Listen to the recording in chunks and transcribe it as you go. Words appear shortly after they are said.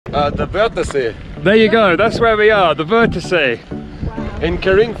The Worthersee. There you go, that's where we are, the Worthersee. In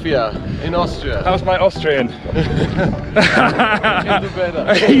Carinthia, in Austria. How's my Austrian? You can do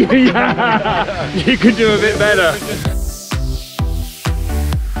better. Yeah, you could do a bit better.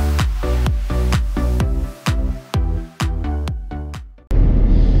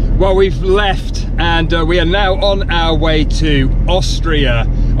 Well, we've left and we are now on our way to Austria.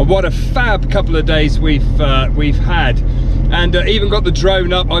 And what a fab couple of days we've had. And even got the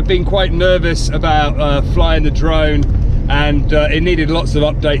drone up. I've been quite nervous about flying the drone, and it needed lots of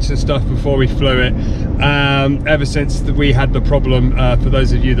updates and stuff before we flew it. Ever since we had the problem, for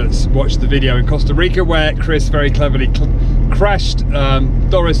those of you that watched the video in Costa Rica, where Chris very cleverly crashed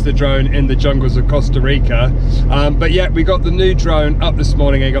Doris the drone in the jungles of Costa Rica. But yeah, we got the new drone up this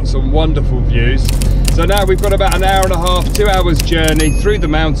morning and got some wonderful views. So now we've got about an hour and a half, 2 hours journey through the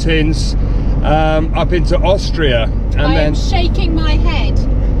mountains up into Austria. And I am shaking my head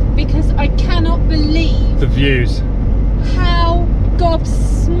because I cannot believe the views. How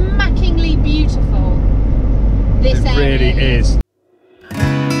gobsmackingly beautiful this area really is.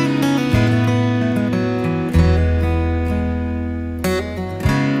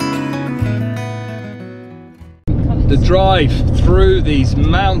 The drive through these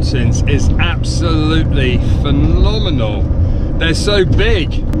mountains is absolutely phenomenal. They're so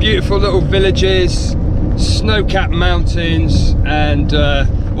big, beautiful little villages, snow-capped mountains, and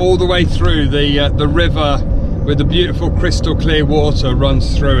all the way through the river with the beautiful crystal clear water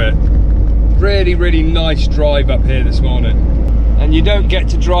runs through it. Really, really nice drive up here this morning. And you don't get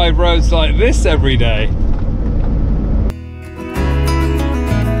to drive roads like this every day.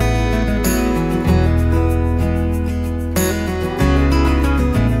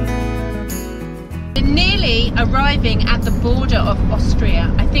 Arriving at the border of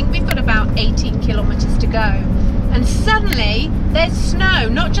Austria. I think we've got about 18 kilometers to go, and suddenly there's snow,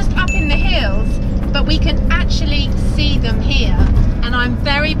 not just up in the hills, but we can actually see them here, and I'm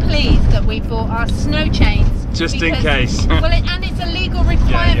very pleased that we bought our snow chains just in case. Well, and it's a legal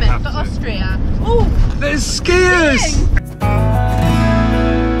requirement for Austria. Oh, there's skiers!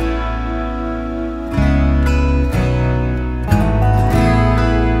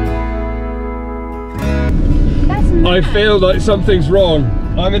 I feel like something's wrong.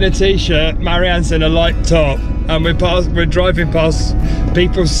 I'm in a t-shirt, Marianne's in a light top, and we're driving past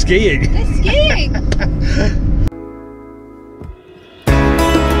people skiing. They're skiing!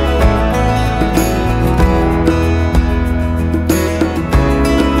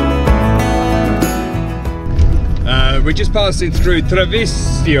 We're just passing through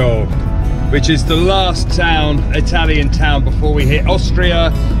Treviso, which is the last town, Italian town, before we hit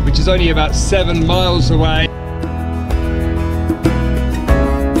Austria, which is only about 7 miles away.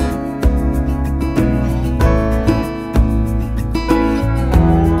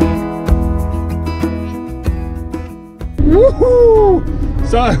 Woohoo!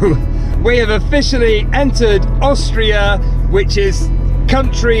 So we have officially entered Austria, which is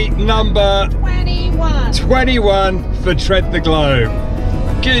country number 21 for Tread the Globe.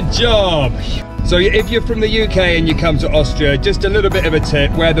 Good job! So if you're from the UK and you come to Austria, just a little bit of a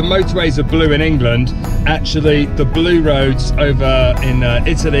tip: where the motorways are blue in England, actually the blue roads over in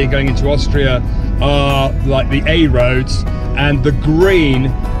Italy going into Austria are like the A roads, and the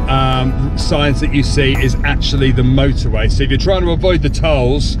green signs that you see is actually the motorway. So if you're trying to avoid the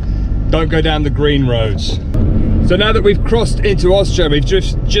tolls, don't go down the green roads. So now that we've crossed into Austria, we've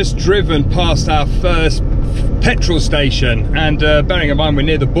just driven past our first petrol station, and bearing in mind we're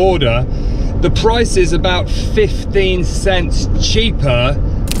near the border, the price is about 15 cents cheaper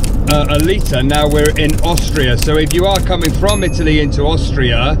a litre now we're in Austria. So if you are coming from Italy into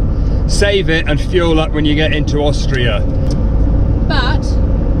Austria, save it and fuel up when you get into Austria. But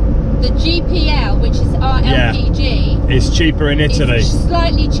the GPL, which is our LPG, is cheaper in Italy. It's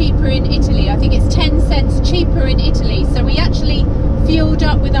slightly cheaper in Italy. I think it's 10 cents cheaper in Italy. So we actually fueled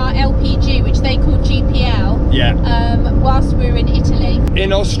up with our LPG, which they call GPL, whilst we were in Italy.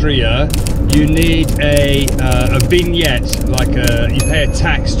 In Austria, you need a vignette, like you pay a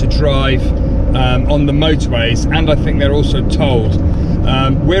tax to drive on the motorways, and I think they're also tolled.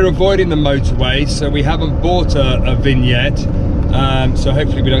 We're avoiding the motorway, so we haven't bought a vignette. So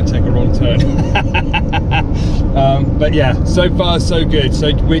hopefully we don't take a wrong turn. But yeah, so far so good.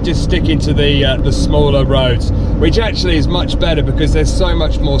 So we're just sticking to the smaller roads, which actually is much better because they're so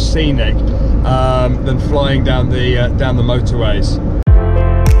much more scenic than flying down the motorways.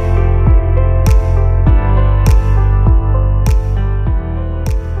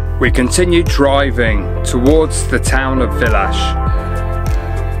 We continued driving towards the town of Villach.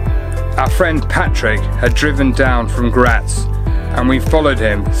 Our friend Patrik had driven down from Graz and we followed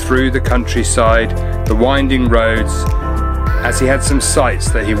him through the countryside, the winding roads, as he had some sights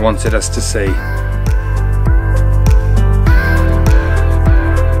that he wanted us to see.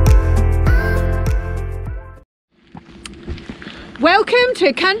 Welcome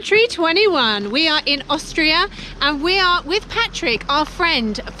to Country 21. We are in Austria and we are with Patrik, our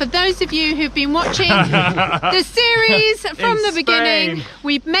friend. For those of you who've been watching the series from the beginning,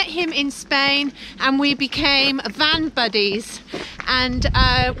 we met him in Spain and we became van buddies, and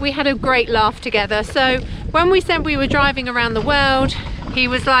we had a great laugh together. So when we said we were driving around the world, he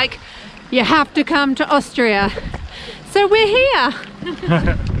was like, you have to come to Austria. So we're here.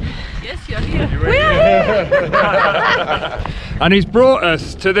 Yes, you're here. We're here. And he's brought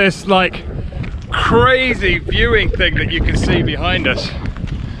us to this like crazy viewing thing that you can see behind us.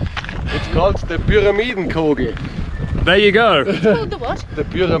 It's called the Pyramidenkogel. There you go. It's called the what? The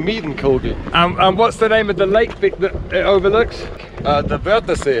Pyramidenkogel. And what's the name of the lake that it overlooks? The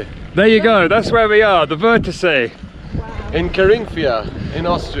Worthersee. There you go, that's where we are, the Worthersee. In Carinthia, in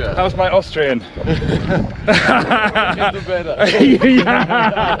Austria. How's my Austrian? You can do better.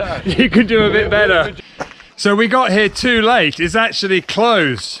 Yeah, you can do a bit better. So we got here too late. It's actually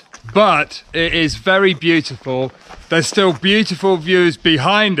closed, but it is very beautiful. There's still beautiful views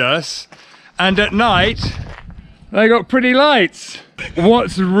behind us, and at night they got pretty lights.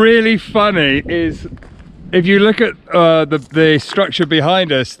 What's really funny is if you look at the structure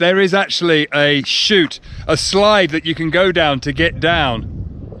behind us, there is actually a chute, a slide that you can go down to get down.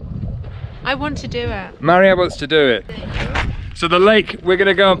 I want to do it. Maria wants to do it. So the lake, we're going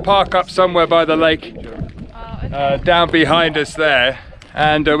to go and park up somewhere by the lake. Down behind us there,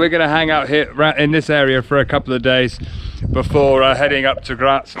 and we're going to hang out here in this area for a couple of days before heading up to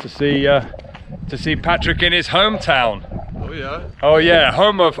Graz to see Patrik in his hometown. Oh yeah. Oh yeah,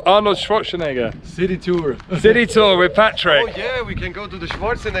 home of Arnold Schwarzenegger. City tour. City tour with Patrik. Oh yeah, we can go to the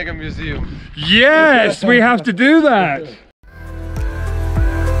Schwarzenegger Museum. Yes, we have to do that.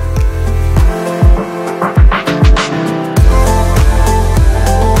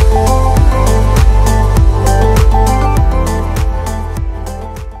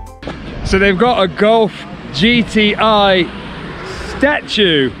 So they've got a Golf GTI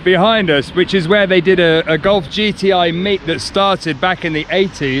statue behind us, which is where they did a Golf GTI meet that started back in the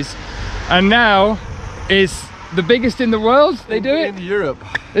 80s, and now is the biggest in the world. They do it? In Europe.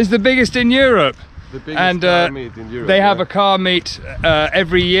 It's the biggest in Europe. The biggest car meet in Europe. They have a car meet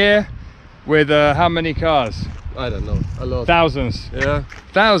every year with how many cars? I don't know, a lot. Thousands. Yeah.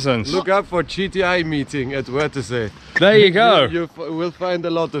 Thousands. Look up for GTI meeting at Worthersee. There you go. You will find a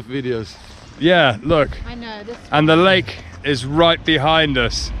lot of videos. Yeah, look. I know. This And the lake is right behind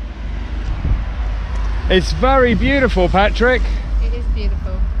us. It's very beautiful, Patrik. It is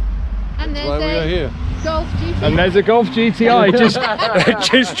beautiful. And That's why we are here. Golf GTI. And there's a Golf GTI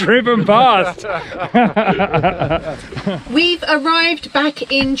just driven past. We've arrived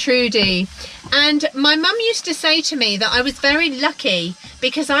back in Trudy, and my mum used to say to me that I was very lucky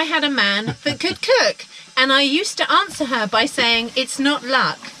because I had a man that could cook, and I used to answer her by saying, it's not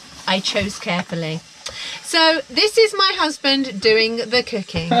luck, I chose carefully. So this is my husband doing the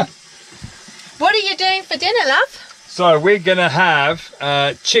cooking. What are you doing for dinner, love? So we're gonna have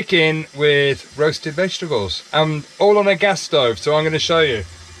chicken with roasted vegetables, all on a gas stove, so I'm gonna show you.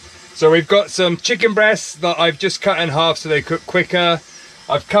 So we've got some chicken breasts that I've just cut in half so they cook quicker.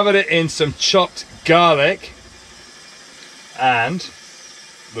 I've covered it in some chopped garlic, and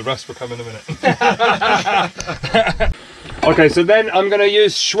the rest will come in a minute. Okay, so then I'm gonna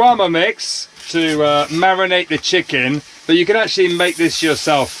use shawarma mix to marinate the chicken, but you can actually make this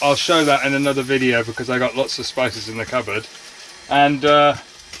yourself. I'll show that in another video because I got lots of spices in the cupboard. And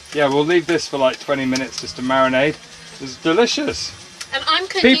yeah, we'll leave this for like 20 minutes just to marinate. It's delicious. And I'm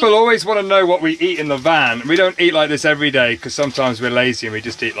cooking. People always want to know what we eat in the van. We don't eat like this every day because sometimes we're lazy and we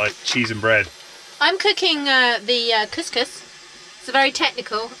just eat like cheese and bread. I'm cooking the couscous. It's very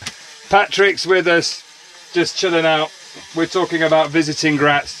technical. Patrik's with us, just chilling out. We're talking about visiting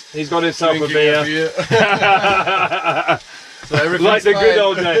Graz. He's got himself a beer. So like the good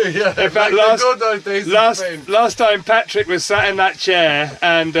old days. Yeah, in fact, last time Patrik was sat in that chair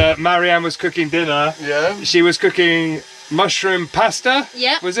and Marianne was cooking dinner. Yeah. She was cooking mushroom pasta.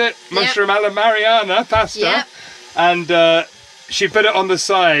 Yeah. Was it? Mushroom alla Mariana pasta. Yeah. And she put it on the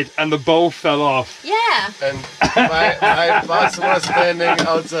side and the bowl fell off. Yeah. And my boss was standing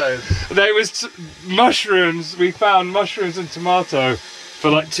outside. There was mushrooms. We found mushrooms and tomato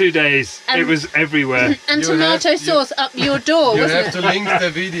for like 2 days. It was everywhere. And tomato sauce up your door, You wasn't have it? to link the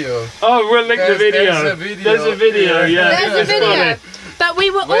video. Oh, we'll link the video. There's a video. There's a video, yeah. There's a video. But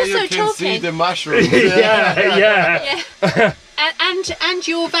we were Where also you can talking. see the mushrooms. yeah. Yeah. and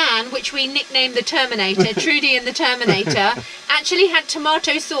your van, which we nicknamed the Terminator, Trudy and the Terminator, actually had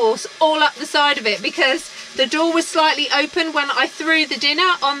tomato sauce all up the side of it because the door was slightly open when I threw the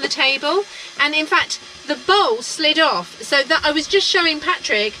dinner on the table, and in fact the bowl slid off. So that I was just showing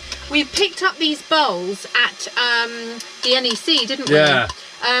Patrick, we picked up these bowls at the NEC, didn't we? Yeah.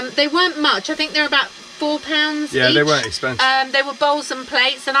 They weren't much. I think they're about £4 Yeah, each. they weren't expensive. They were bowls and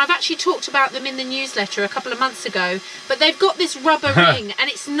plates, and I've actually talked about them in the newsletter a couple of months ago. But they've got this rubber ring, and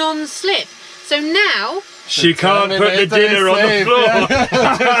it's non-slip. So now she can't put the dinner on the floor.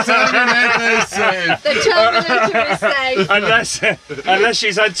 the Terminator is safe. Unless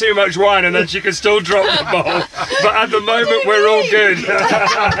she's had too much wine, and then she can still drop the bowl. But at the moment, we're all good.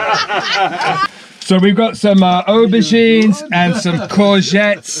 So we've got some aubergines and some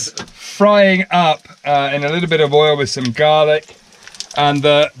courgettes frying up in a little bit of oil with some garlic, and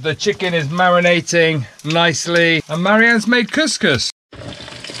the chicken is marinating nicely, and Marianne's made couscous.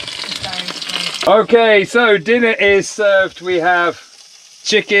 Okay, so dinner is served. We have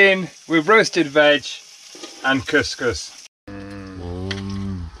chicken with roasted veg and couscous.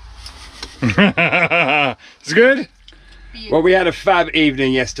 It's good? Well, we had a fab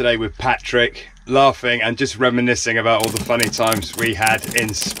evening yesterday with Patrick, laughing and just reminiscing about all the funny times we had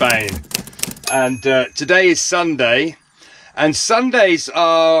in Spain. And today is Sunday, and Sundays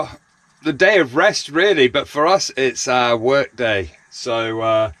are the day of rest really, but for us it's our work day.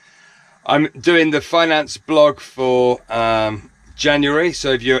 So I'm doing the finance blog for January, so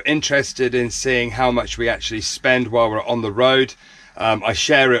if you're interested in seeing how much we actually spend while we're on the road, I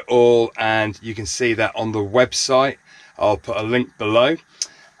share it all, and you can see that on the website. I'll put a link below.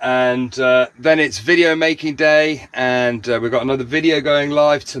 And then it's video making day, and we've got another video going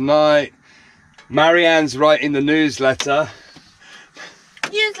live tonight. Marianne's writing the newsletter.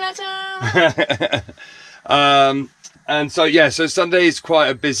 And so yeah, so Sunday is quite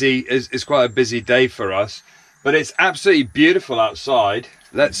a busy day for us, but it's absolutely beautiful outside.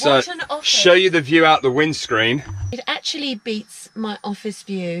 Let's show you the view out the windscreen. It actually beats my office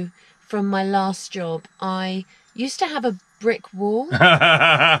view from my last job. I used to have a brick wall.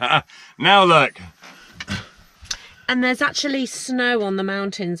 Now look. And there's actually snow on the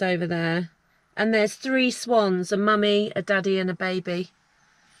mountains over there. And there's 3 swans, a mummy, a daddy and a baby.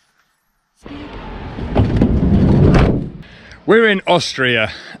 We're in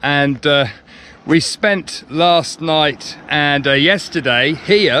Austria, and we spent last night and yesterday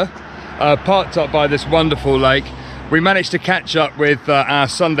here, parked up by this wonderful lake. We managed to catch up with our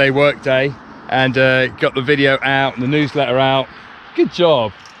Sunday work day and got the video out and the newsletter out. Good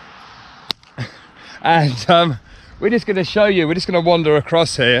job. And we're just going to show you, we're just going to wander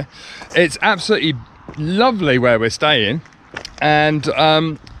across here. It's absolutely lovely where we're staying, and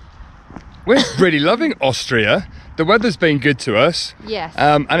we're really loving Austria. The weather's been good to us. Yes.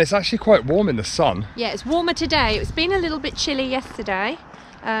 And it's actually quite warm in the sun. Yeah, it's warmer today. It's been a little bit chilly yesterday,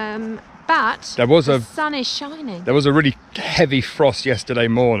 but the sun is shining. There was a really heavy frost yesterday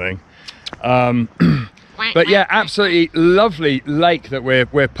morning. But yeah, absolutely lovely lake that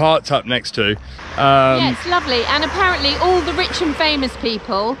we're parked up next to. Yeah, it's lovely, and apparently all the rich and famous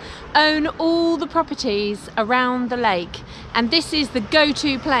people own all the properties around the lake, and this is the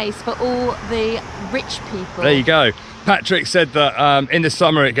go-to place for all the rich people. There you go. Patrick said that in the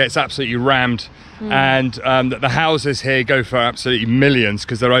summer it gets absolutely rammed, and that the houses here go for absolutely millions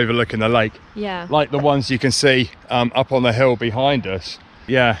because they're overlooking the lake. Yeah. Like the ones you can see up on the hill behind us.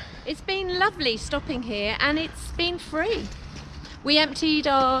 Yeah. It's been lovely stopping here, and it's been free. We emptied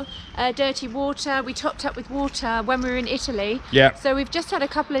our dirty water, we topped up with water when we were in Italy. Yeah. So we've just had a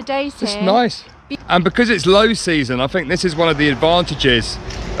couple of days here. It's nice. And because it's low season, I think this is one of the advantages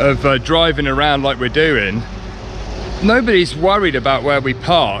of driving around like we're doing. Nobody's worried about where we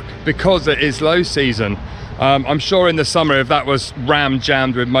park because it is low season. I'm sure in the summer, if that was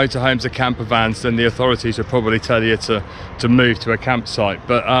jammed with motorhomes or camper vans, then the authorities would probably tell you to move to a campsite.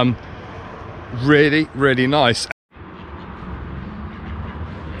 But really, really nice.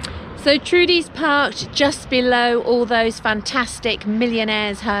 So Trudy's parked just below all those fantastic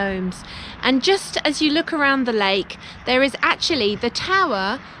millionaires' homes. And just as you look around the lake, there is actually the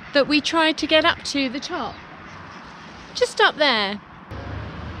tower that we tried to get up to the top. Just up there.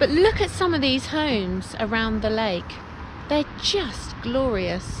 But look at some of these homes around the lake. They're just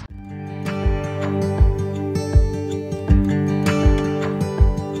glorious.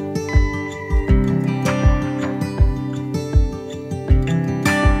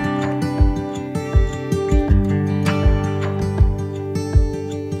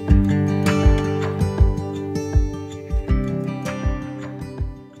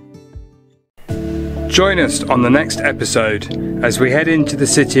 Join us on the next episode as we head into the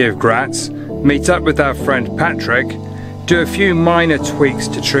city of Graz, meet up with our friend Patrik, do a few minor tweaks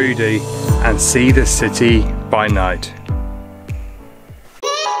to Trudy and see the city by night.